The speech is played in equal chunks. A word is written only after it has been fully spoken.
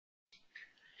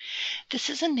This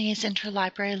is a NHAIS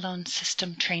Interlibrary Loan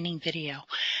System training video.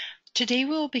 Today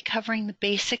we will be covering the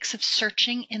basics of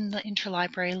searching in the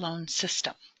Interlibrary Loan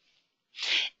System.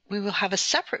 We will have a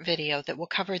separate video that will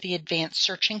cover the advanced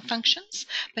searching functions,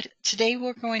 but today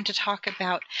we're going to talk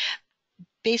about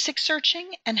basic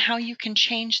searching and how you can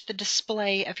change the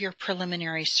display of your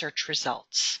preliminary search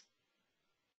results.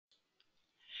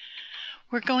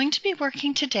 We're going to be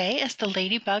working today as the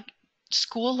Ladybug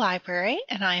School Library,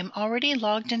 and I am already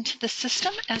logged into the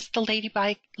system as the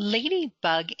Ladybug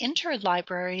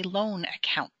Interlibrary Loan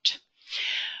account.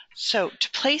 So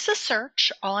to place a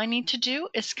search, all I need to do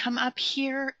is come up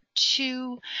here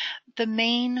to the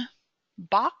main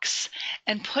box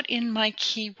and put in my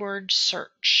keyword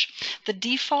search. The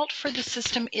default for the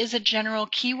system is a general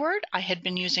keyword. I had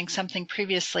been using something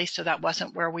previously, so that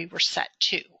wasn't where we were set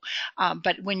to.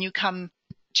 But when you come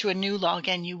to a new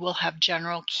login, you will have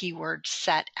general keywords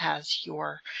set as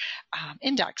your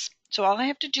index. So all I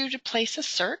have to do to place a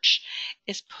search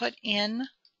is put in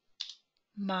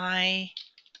my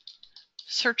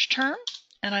search term,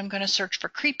 and I'm going to search for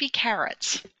creepy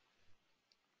carrots.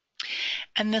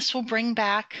 And this will bring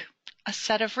back a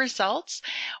set of results.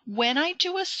 When I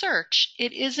do a search,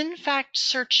 it is in fact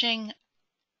searching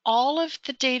all of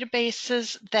the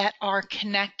databases that are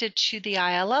connected to the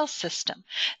ILL system.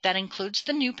 That includes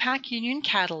the NUPAC Union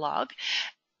Catalog,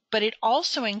 but it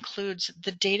also includes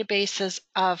the databases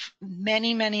of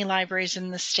many, many libraries in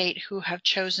the state who have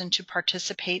chosen to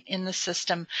participate in the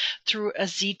system through a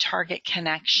Z-target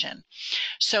connection.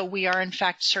 So we are in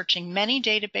fact searching many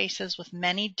databases with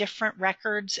many different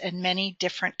records and many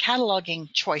different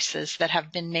cataloging choices that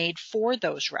have been made for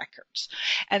those records.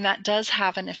 And that does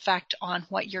have an effect on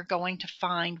what you're going to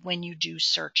find when you do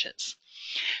searches.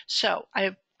 So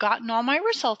I've gotten all my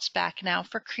results back now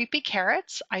for creepy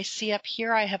carrots. I see up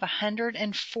here I have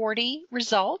 140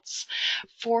 results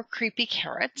for creepy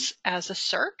carrots as a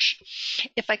search.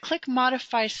 If I click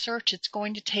modify search, it's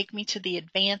going to take me to the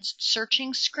advanced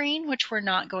searching screen, which we're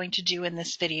not going to do in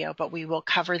this video, but we will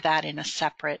cover that in a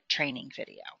separate training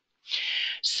video.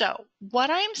 So what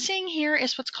I'm seeing here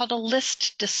is what's called a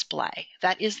list display.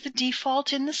 That is the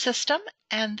default in the system,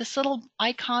 and this little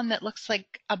icon that looks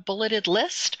like a bulleted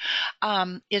list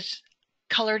is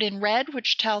colored in red,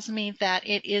 which tells me that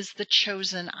it is the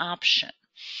chosen option.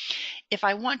 If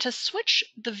I want to switch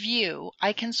the view,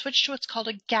 I can switch to what's called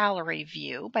a gallery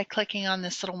view by clicking on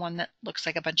this little one that looks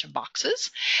like a bunch of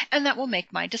boxes, and that will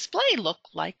make my display look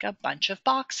like a bunch of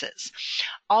boxes.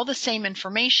 All the same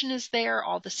information is there,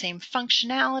 all the same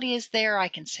functionality is there. I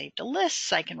can save to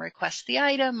lists, I can request the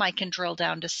item, I can drill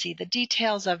down to see the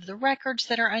details of the records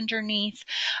that are underneath.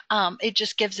 It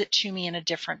just gives it to me in a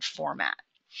different format.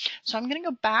 So I'm going to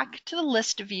go back to the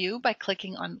list view by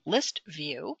clicking on list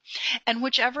view, and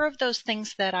whichever of those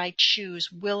things that I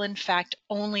choose will in fact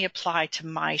only apply to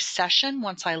my session.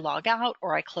 Once I log out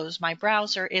or I close my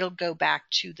browser, it'll go back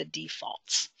to the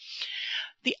defaults.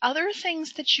 The other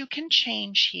things that you can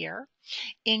change here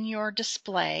in your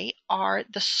display are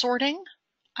the sorting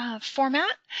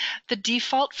format. The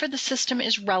default for the system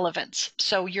is relevance,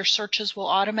 so your searches will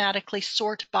automatically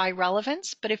sort by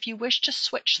relevance, but if you wish to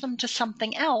switch them to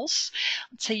something else,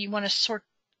 let's say you want to sort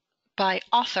by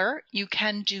author, you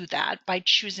can do that by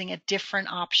choosing a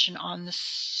different option on the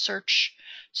search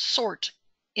sort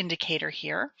indicator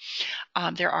here.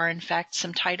 There are in fact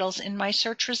some titles in my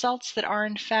search results that are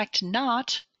in fact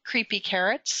not creepy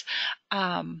carrots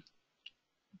that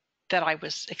I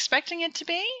was expecting it to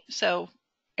be. So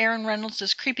Aaron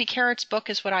Reynolds' Creepy Carrots book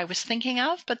is what I was thinking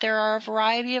of, but there are a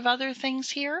variety of other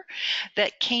things here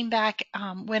that came back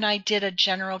when I did a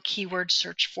general keyword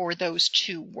search for those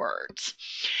two words.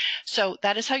 So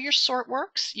that is how your sort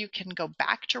works. You can go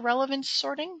back to relevance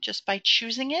sorting just by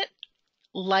choosing it.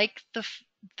 Like the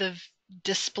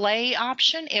display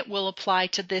option, it will apply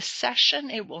to this session.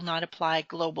 It will not apply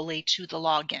globally to the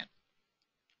login.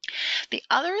 The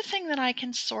other thing that I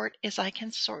can sort is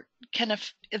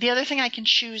the other thing I can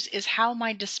choose is how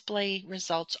my display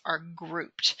results are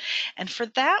grouped. And for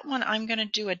that one, I'm going to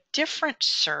do a different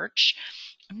search.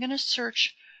 I'm going to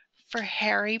search for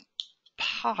Harry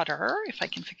Potter, if I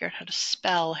can figure out how to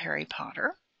spell Harry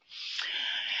Potter.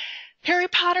 Harry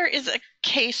Potter is a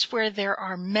case where there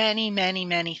are many, many,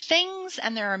 many things,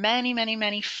 and there are many, many,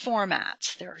 many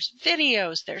formats. There's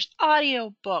videos, there's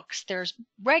audio books, there's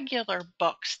regular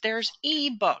books, there's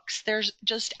e-books, there's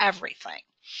just everything.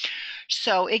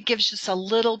 So it gives us a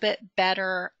little bit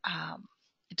better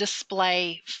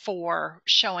display for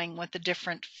showing what the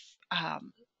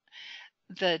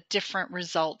different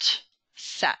result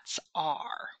sets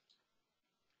are.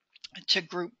 to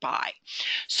group by.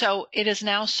 So it has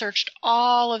now searched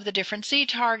all of the different Z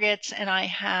targets, and I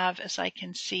have, as I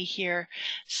can see here,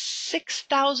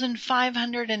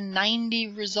 6,590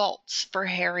 results for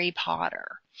Harry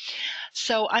Potter.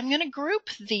 So I'm going to group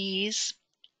these.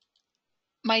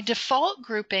 My default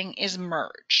grouping is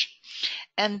merge,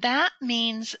 and that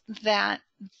means that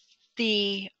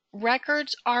the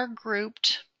records are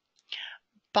grouped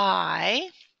by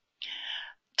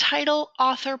title,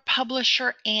 author,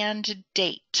 publisher, and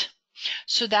date.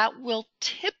 So that will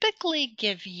typically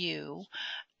give you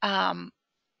the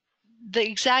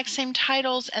exact same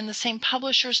titles and the same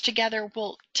publishers together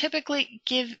will typically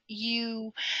give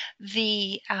you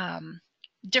the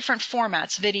different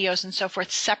formats, videos and so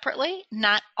forth separately.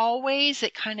 Not always.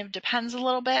 It kind of depends a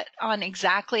little bit on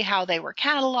exactly how they were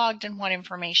cataloged and what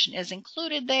information is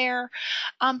included there.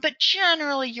 But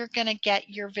generally, you're going to get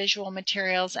your visual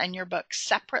materials and your books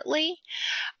separately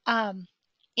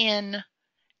in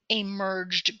a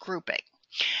merged grouping.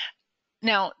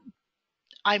 Now,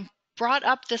 I brought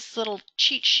up this little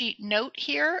cheat sheet note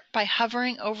here by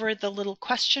hovering over the little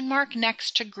question mark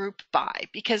next to group by,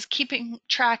 because keeping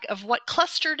track of what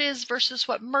clustered is versus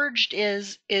what merged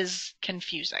is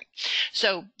confusing.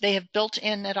 So they have built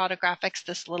in at Autographics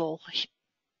this little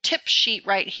tip sheet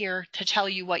right here to tell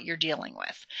you what you're dealing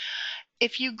with.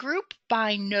 If you group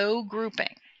by no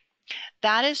grouping,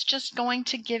 that is just going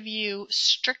to give you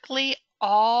strictly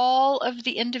all of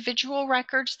the individual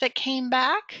records that came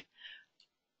back,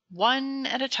 one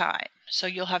at a time. So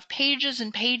you'll have pages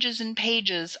and pages and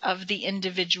pages of the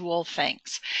individual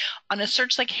things. On a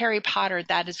search like Harry Potter,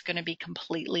 that is going to be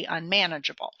completely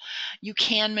unmanageable. You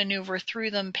can maneuver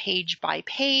through them page by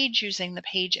page using the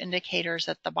page indicators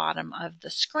at the bottom of the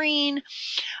screen,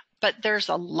 but there's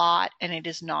a lot, and it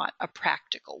is not a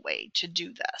practical way to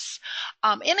do this.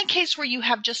 In a case where you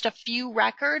have just a few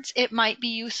records, it might be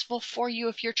useful for you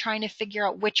if you're trying to figure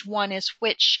out which one is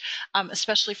which,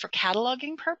 especially for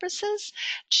cataloging purposes,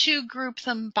 to group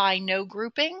them by no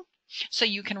grouping, so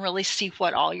you can really see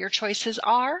what all your choices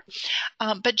are.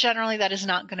 But generally, that is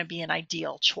not going to be an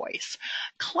ideal choice.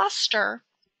 Cluster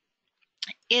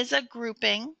is a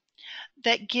grouping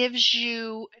that gives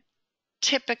you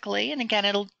typically, and again,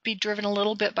 it'll be driven a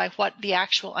little bit by what the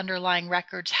actual underlying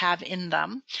records have in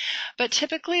them, but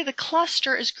typically the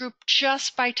cluster is grouped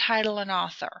just by title and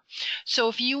author. So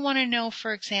if you want to know,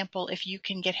 for example, if you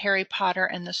can get Harry Potter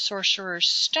and the Sorcerer's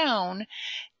Stone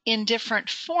in different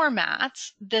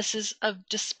formats, this is a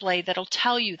display that'll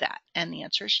tell you that. And the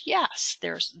answer is yes.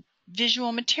 There's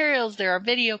visual materials, there are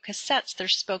video cassettes,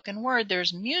 there's spoken word,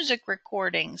 there's music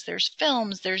recordings, there's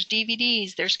films, there's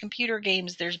DVDs, there's computer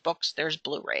games, there's books, there's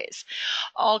Blu-rays.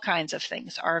 All kinds of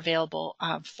things are available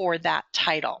for that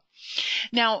title.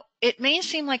 Now, it may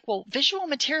seem like, well, visual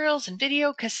materials and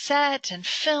video cassette and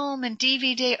film and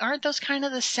DVD, aren't those kind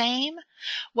of the same?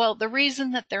 Well, the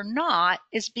reason that they're not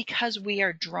is because we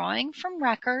are drawing from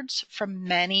records from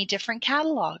many different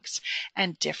catalogs,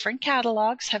 and different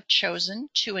catalogs have chosen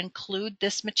to include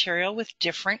this material with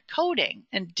different coding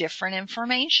and different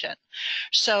information.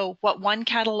 So what one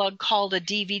catalog called a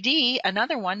DVD,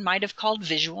 another one might have called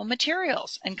visual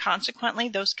materials, and consequently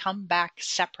those come back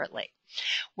separately.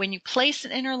 When you place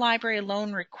an interlibrary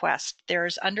loan request,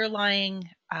 there's underlying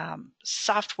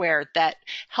software that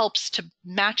helps to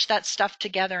match that stuff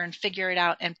together and figure it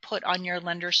out and put on your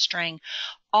lender string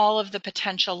all of the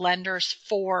potential lenders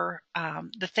for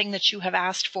the thing that you have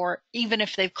asked for, even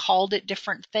if they've called it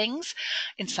different things.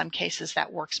 In some cases,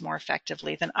 that works more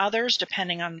effectively than others,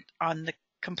 depending on the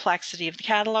complexity of the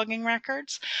cataloging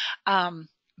records.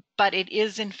 But it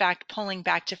is, in fact, pulling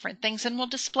back different things and will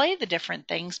display the different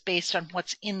things based on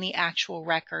what's in the actual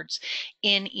records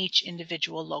in each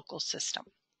individual local system.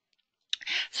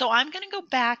 So I'm going to go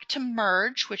back to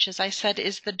merge, which, as I said,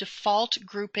 is the default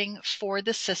grouping for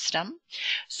the system.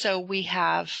 So we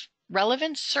have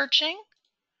relevant searching,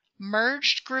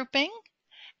 merged grouping,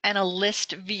 and a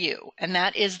list view, and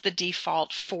that is the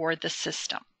default for the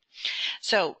system.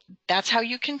 So that's how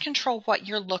you can control what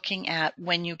you're looking at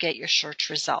when you get your search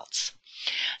results.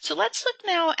 So let's look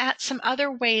now at some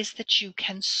other ways that you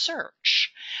can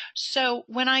search. So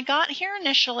when I got here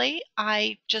initially,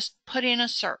 I just put in a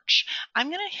search. I'm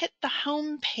going to hit the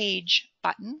home page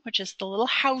button, which is the little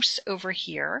house over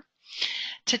here,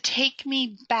 to take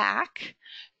me back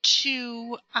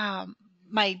to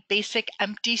my basic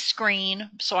empty screen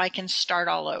so I can start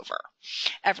all over.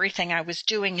 Everything I was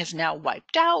doing is now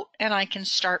wiped out and I can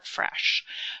start fresh.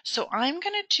 So I'm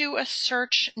going to do a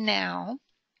search now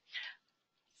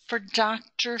for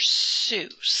Dr.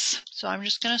 Seuss. So I'm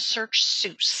just going to search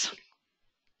Seuss.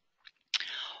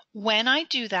 When I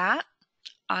do that,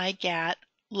 I get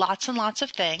lots and lots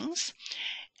of things.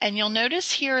 And you'll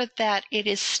notice here that it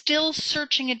is still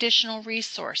searching additional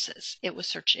resources. It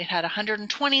had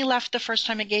 120 left the first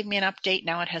time it gave me an update.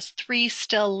 Now it has 3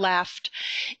 still left.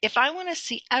 If I want to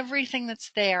see everything that's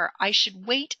there, I should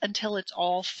wait until it's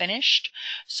all finished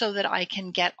so that I can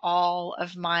get all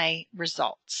of my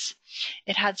results.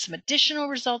 It had some additional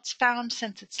results found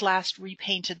since it's last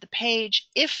repainted the page.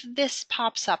 If this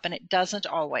pops up, and it doesn't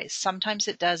always, sometimes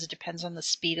it does, it depends on the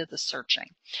speed of the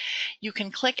searching. You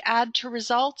can click Add to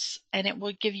Results, and it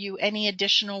will give you any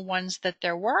additional ones that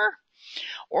there were,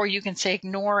 or you can say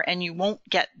Ignore, and you won't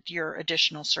get your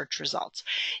additional search results.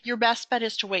 Your best bet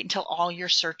is to wait until all your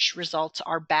search results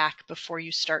are back before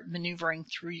you start maneuvering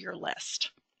through your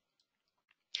list.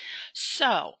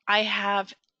 So I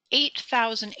have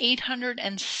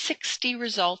 8,860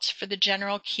 results for the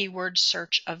general keyword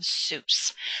search of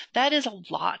Seuss. That is a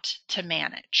lot to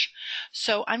manage.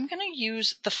 So I'm going to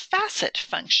use the facet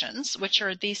functions, which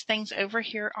are these things over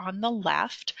here on the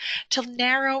left, to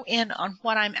narrow in on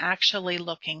what I'm actually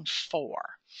looking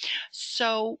for.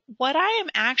 So what I am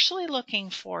actually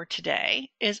looking for today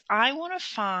is I want to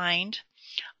find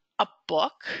a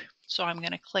book. So I'm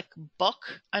going to click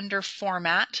Book under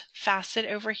Format, Facet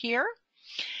over here.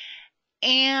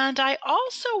 And I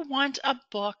also want a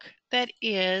book that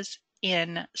is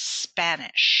in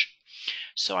Spanish.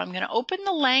 So I'm going to open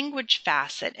the language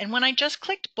facet, and when I just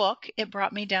clicked book, it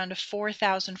brought me down to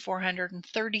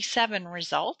 4,437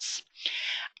 results.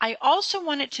 I also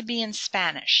want it to be in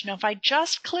Spanish. Now, if I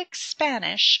just click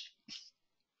Spanish,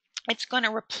 it's going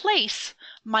to replace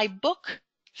my book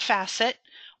facet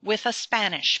with a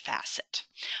Spanish facet.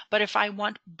 But if I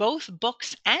want both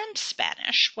books and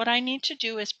Spanish, what I need to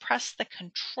do is press the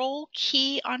Control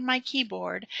key on my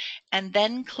keyboard and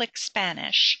then click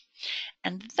Spanish.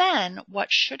 And then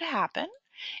what should happen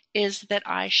is that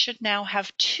I should now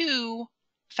have 2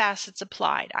 facets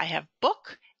applied. I have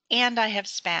book and I have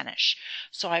Spanish.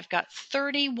 So I've got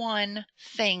 31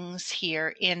 things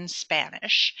here in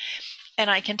Spanish. And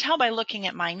I can tell by looking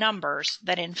at my numbers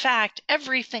that, in fact,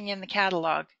 everything in the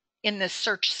catalog in this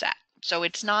search set, so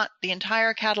it's not the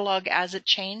entire catalog as it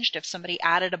changed. If somebody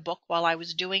added a book while I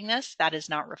was doing this, that is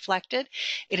not reflected.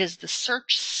 It is the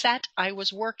search set I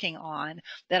was working on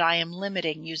that I am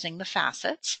limiting using the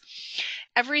facets.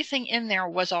 Everything in there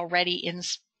was already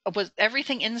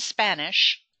everything in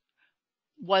Spanish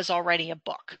was already a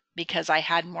book because I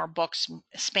had more books.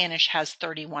 Spanish has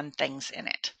 31 things in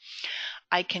it.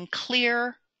 I can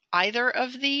clear either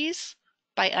of these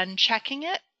by unchecking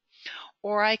it,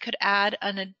 or I could add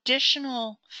an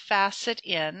additional facet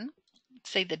in,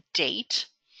 say the date.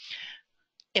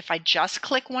 If I just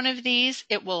click one of these,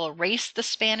 it will erase the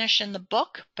Spanish in the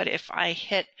book, but if I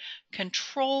hit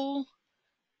Control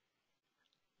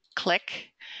click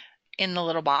in the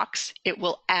little box, it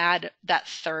will add that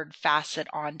third facet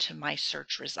onto my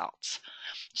search results.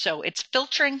 So it's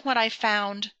filtering what I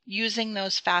found using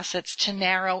those facets to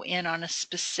narrow in on a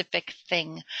specific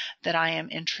thing that I am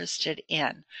interested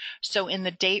in. So in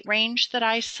the date range that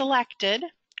I selected,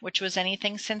 which was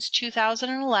anything since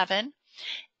 2011,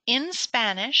 in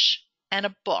Spanish and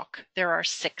a book, there are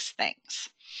 6 things.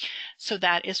 So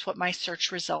that is what my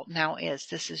search result now is.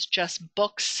 This is just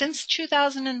books since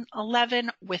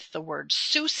 2011 with the word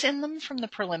Seuss in them from the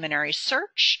preliminary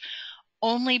search,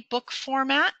 only book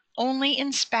format, only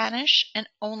in Spanish, and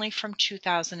only from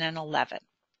 2011.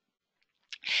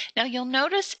 Now you'll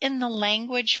notice in the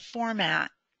language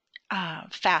format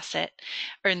facet,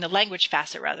 or in the language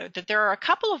facet rather, that there are a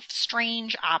couple of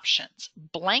strange options.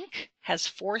 Blank has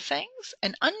 4 things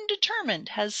and undetermined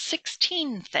has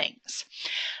 16 things.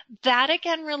 That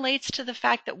again relates to the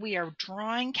fact that we are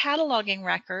drawing cataloging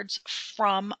records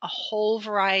from a whole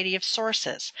variety of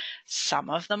sources.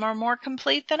 Some of them are more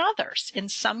complete than others. In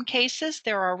some cases,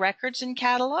 there are records in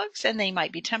catalogs, and they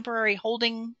might be temporary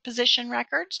holding position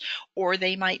records, or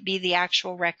they might be the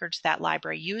actual records that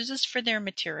library uses for their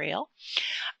material,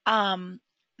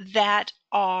 that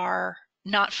are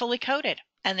not fully coded.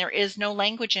 And there is no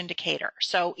language indicator.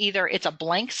 So either it's a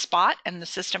blank spot and the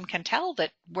system can tell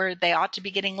that where they ought to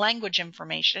be getting language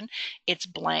information, it's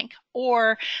blank,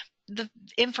 or the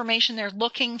information they're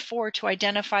looking for to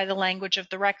identify the language of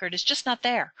the record is just not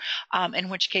there, in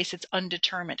which case it's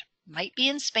undetermined. Might be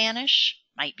in Spanish,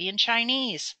 might be in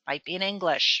Chinese, might be in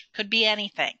English, could be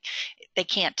anything. They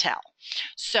can't tell.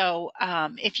 So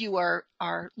if you are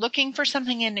looking for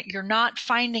something and you're not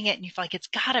finding it and you feel like it's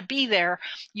got to be there,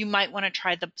 you might want to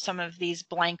try some of these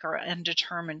blank or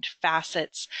undetermined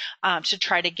facets to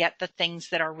try to get the things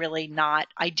that are really not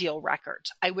ideal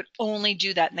records. I would only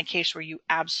do that in the case where you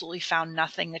absolutely found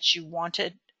nothing that you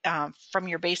wanted from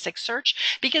your basic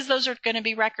search, because those are going to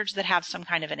be records that have some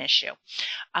kind of an issue.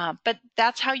 But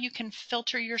that's how you can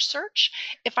filter your search.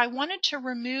 If I wanted to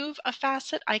remove a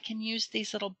facet, I can use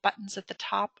these little buttons at the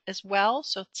top as well.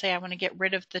 So let's say I want to get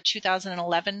rid of the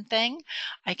 2011 thing.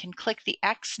 I can click the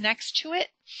X next to it,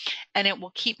 and it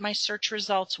will keep my search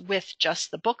results with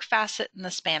just the book facet and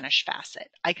the Spanish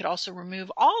facet. I could also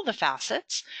remove all the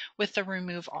facets with the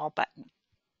Remove All button.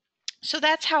 So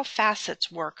that's how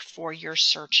facets work for your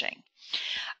searching.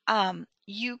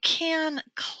 You can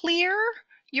clear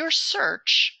your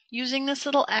search using this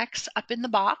little X up in the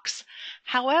box.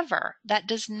 However, that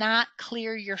does not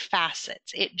clear your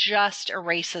facets. It just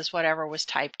erases whatever was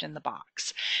typed in the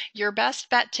box. Your best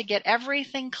bet to get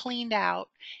everything cleaned out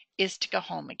is to go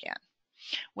home again.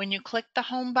 When you click the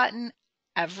home button,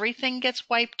 everything gets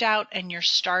wiped out and you're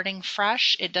starting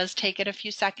fresh. It does take it a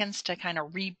few seconds to kind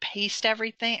of repaint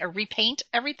everything,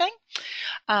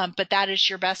 but that is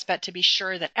your best bet to be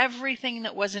sure that everything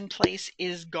that was in place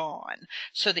is gone,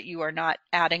 so that you are not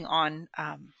adding on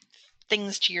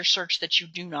things to your search that you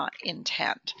do not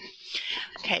intend.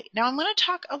 Okay, now I'm going to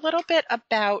talk a little bit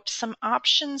about some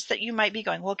options that you might be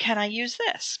going, well, can I use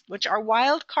this? Which are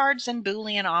wildcards and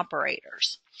boolean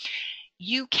operators.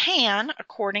 You can,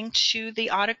 according to the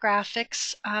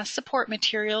Autographics support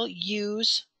material,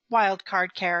 use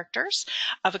wildcard characters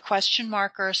of a question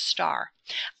mark or a star.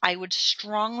 I would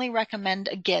strongly recommend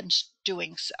against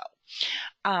doing so.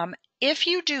 If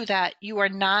you do that, you are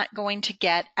not going to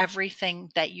get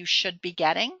everything that you should be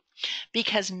getting,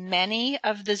 because many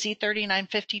of the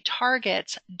Z3950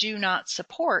 targets do not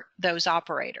support those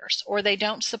operators, or they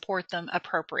don't support them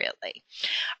appropriately.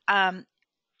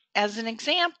 As an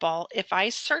example, if I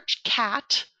search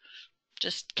cat,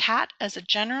 just cat as a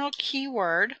general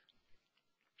keyword,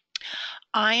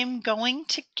 I'm going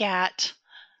to get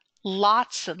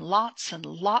lots and lots and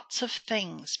lots of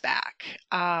things back.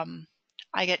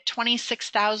 I get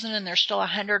 26,000 and there's still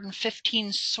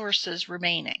 115 sources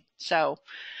remaining. So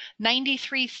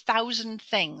 93,000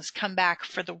 things come back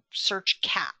for the search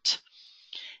cat.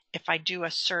 If I do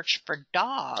a search for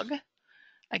dog,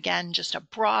 again, just a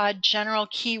broad general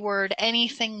keyword,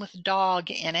 anything with dog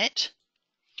in it,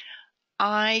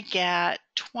 I get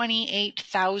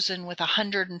 28,000 with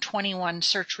 121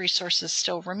 search resources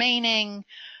still remaining,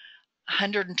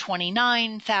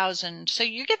 129,000. So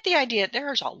you get the idea.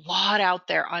 There's a lot out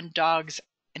there on dogs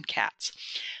and cats.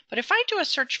 But if I do a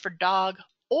search for dog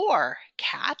or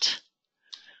cat,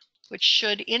 which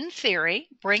should, in theory,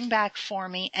 bring back for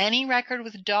me any record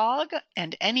with dog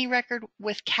and any record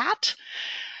with cat,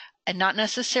 and not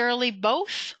necessarily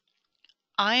both,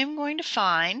 I am going to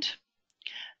find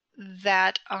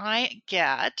that I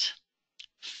get,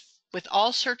 with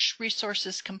all search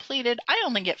resources completed, I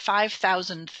only get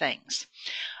 5,000 things.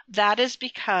 That is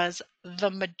because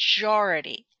the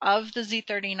majority of the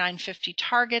Z3950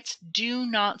 targets do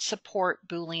not support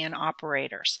Boolean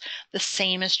operators. The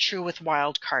same is true with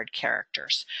wildcard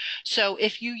characters. So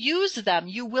if you use them,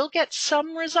 you will get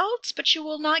some results, but you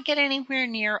will not get anywhere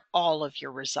near all of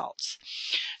your results.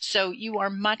 So you are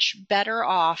much better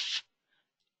off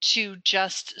to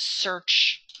just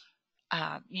search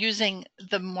using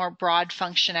the more broad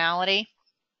functionality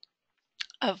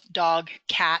of dog,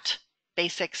 cat,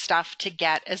 basic stuff to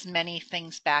get as many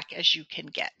things back as you can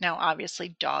get. Now,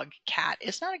 obviously, dog, cat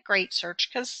is not a great search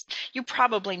because you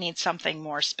probably need something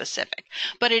more specific,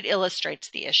 but it illustrates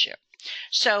the issue.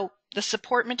 So the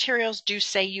support materials do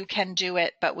say you can do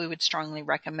it, but we would strongly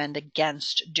recommend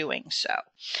against doing so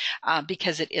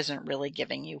because it isn't really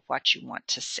giving you what you want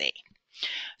to see.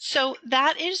 So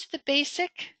that is the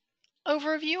basic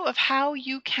overview of how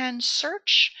you can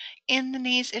search in the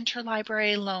NHAIS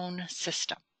Interlibrary Loan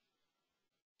System.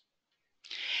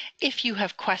 If you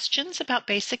have questions about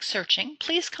basic searching,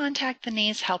 please contact the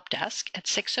NHAIS Help Desk at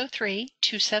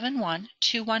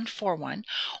 603-271-2141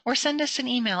 or send us an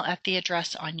email at the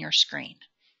address on your screen.